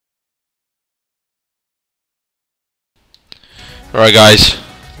Alright guys,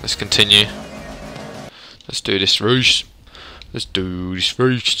 let's continue. Let's do this race. Let's do this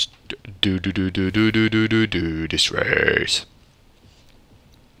race. Do this race.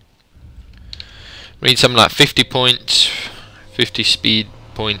 We need something like 50 points, 50 speed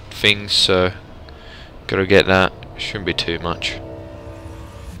point things, so gotta get that. Shouldn't be too much.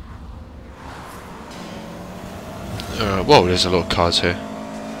 Whoa, there's a lot of cars here.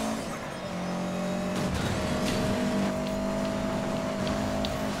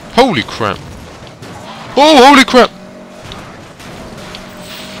 Holy crap! Oh, holy crap!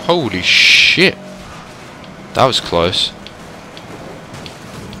 Holy shit! That was close.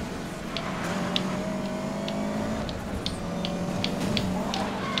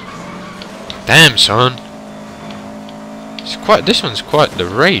 Damn, son! It's quite. This one's quite the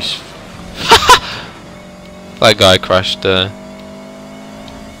race. That guy crashed.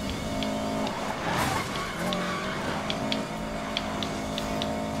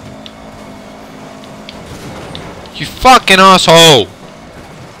 You fucking asshole!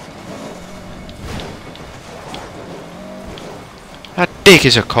 That dick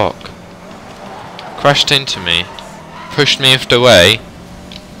is a cock. Crashed into me, pushed me off the way.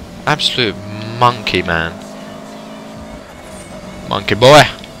 Absolute monkey, man. Monkey boy,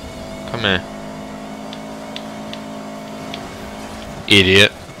 come here.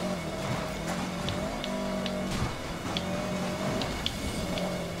 Idiot.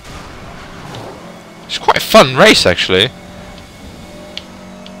 It's quite a fun race, actually.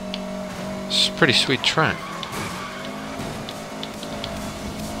 It's a pretty sweet track.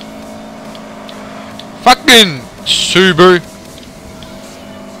 Fucking Subaru.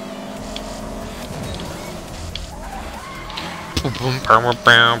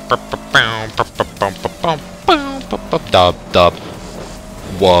 Dub dub.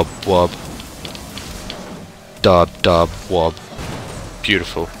 Wob wob. Dub dub wob.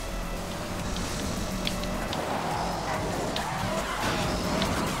 Beautiful.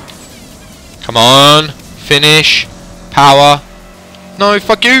 Come on, finish, power. No,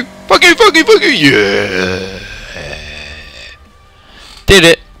 fuck you, fuck you, fuck you, fuck you. Yeah, did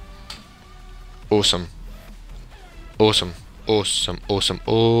it. Awesome, awesome, awesome, awesome,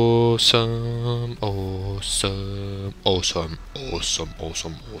 awesome, awesome, awesome, awesome,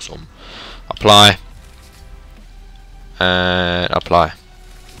 awesome, awesome. Apply and apply.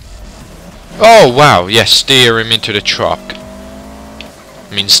 Oh wow, yes, steer him into the truck.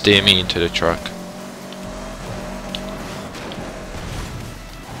 I mean, steer me into the truck.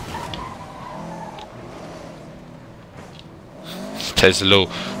 There's a little.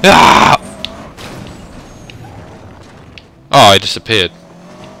 Ah! Oh, I disappeared.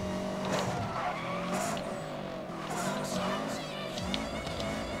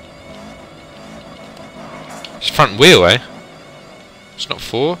 It's front wheel, eh? It's not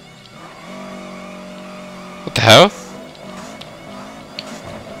four. What the hell?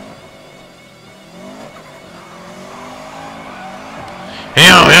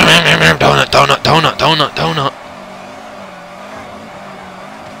 Donut, donut, donut, donut, donut.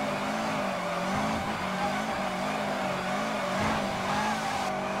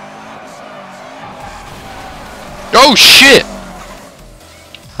 Oh shit!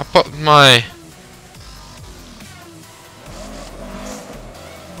 I popped my.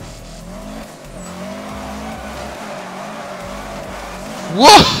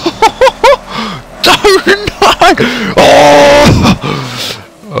 Whoa! Donut! Oh!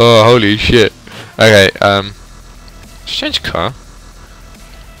 Oh, holy shit. Okay, let's change car.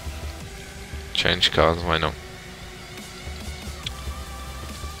 Change cars, why not?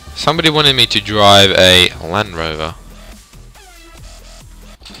 Somebody wanted me to drive a Land Rover.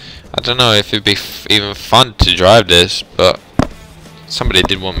 I don't know if it'd be even fun to drive this, but somebody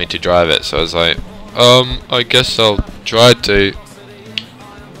did want me to drive it, so I was like, I guess I'll try to.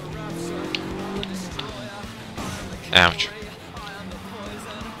 Ouch.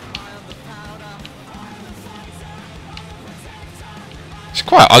 It's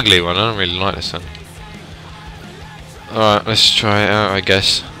quite an ugly one, I don't really like this one. Alright, let's try it out, I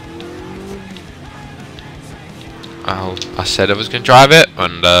guess. I said I was going to drive it,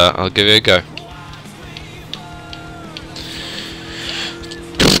 and I'll give it a go.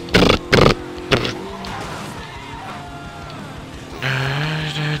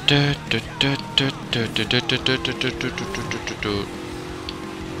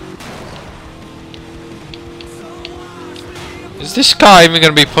 Is this car even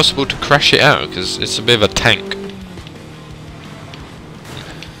going to be possible to crash it out? Because it's a bit of a tank.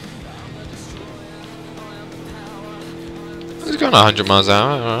 It's going 100 miles an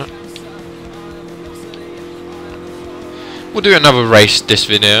hour, alright. We'll do another race this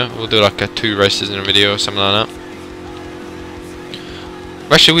video. We'll do like 2 races in a video or something like that.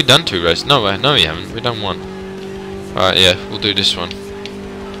 Actually, we've done 2 races. No, no, we haven't. We've done 1. Alright, yeah, we'll do this one.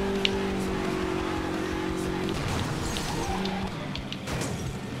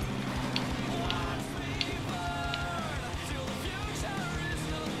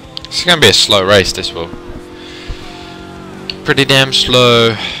 It's gonna be a slow race, this will. Pretty damn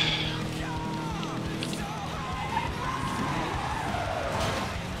slow.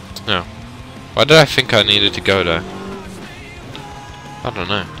 No. Why did I think I needed to go there? I don't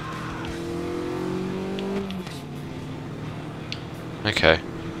know. Okay.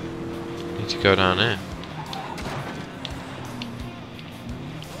 Need to go down here.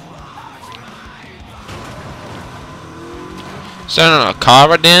 Is there not a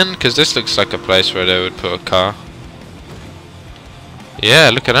car again? Because this looks like a place where they would put a car.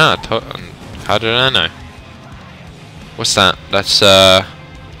 Yeah, look at that. How did I know? What's that? That's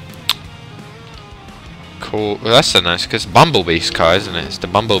cool. Well, that's so nice because Bumblebee's car, isn't it? It's the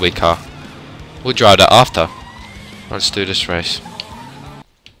Bumblebee car. We'll drive that after. Let's do this race.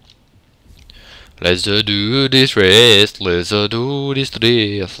 Let's do this race. Let's do this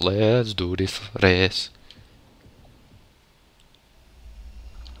race. Let's do this race.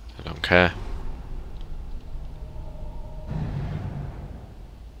 I don't care.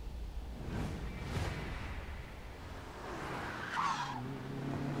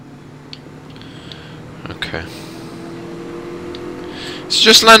 Okay. It's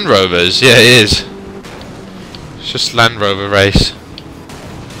just Land Rovers. Yeah, it is. It's just Land Rover race.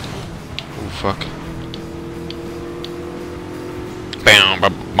 Oh fuck.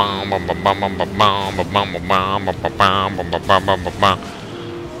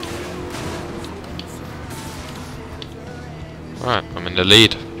 Right, I'm in the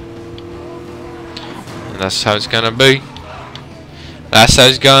lead. And that's how it's gonna be. That's how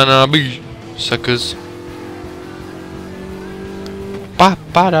it's gonna be, suckers. Ba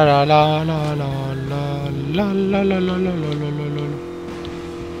ba da la la la la la la la la la la la la.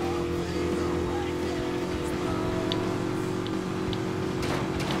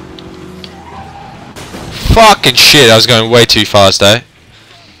 Fucking shit, I was going way too fast there.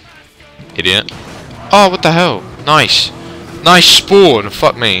 Idiot. Oh, what the hell? Nice. Nice spawn,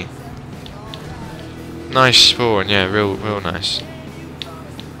 fuck me. Nice spawn, yeah, real nice.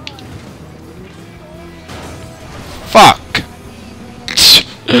 Fuck!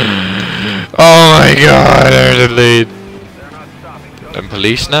 Oh my god, they're in the lead. And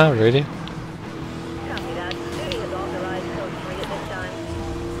police now, really?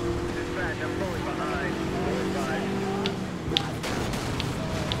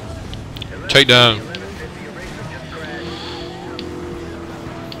 Take down.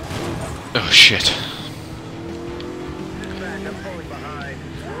 Oh shit.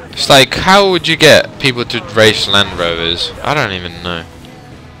 It's like, how would you get people to race Land Rovers? I don't even know.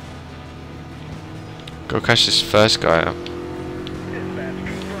 Go catch this first guy up.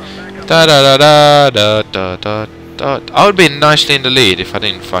 Da da da da da da da da. I would be nicely in the lead if I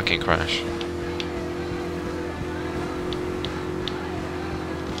didn't fucking crash.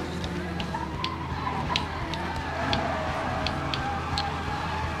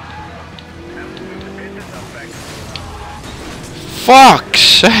 Fuck's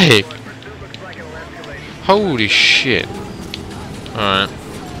sake! Holy shit. Alright.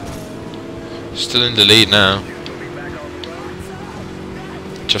 Still in the lead now.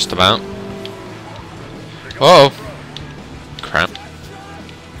 Just about. Uh oh! Crap.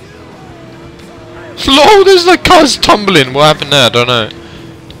 LOL, there's like cars tumbling. What happened there? I don't know.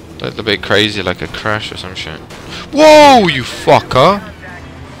 Looked a bit crazy, like a crash or some shit. Whoa, you fucker!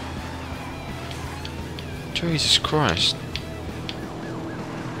 Jesus Christ.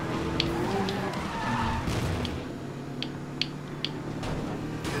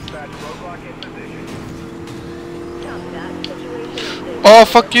 Oh,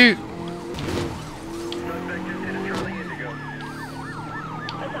 fuck you!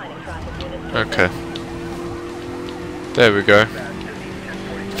 Okay. There we go. I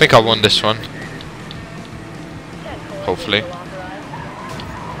think I won this one. Hopefully.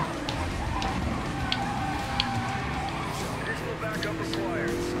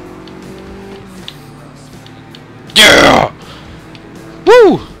 Yeah!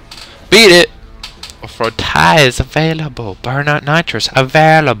 Woo! Beat it! Off-road tires available. Burnout nitrous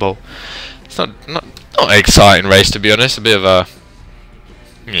available. It's not an exciting race, to be honest. A bit of a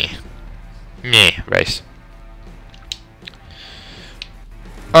meh race.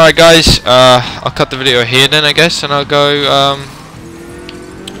 Alright guys, I'll cut the video here then, I guess, and I'll go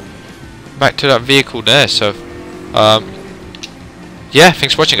back to that vehicle there. So yeah,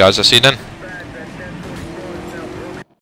 thanks for watching, guys. I'll see you then.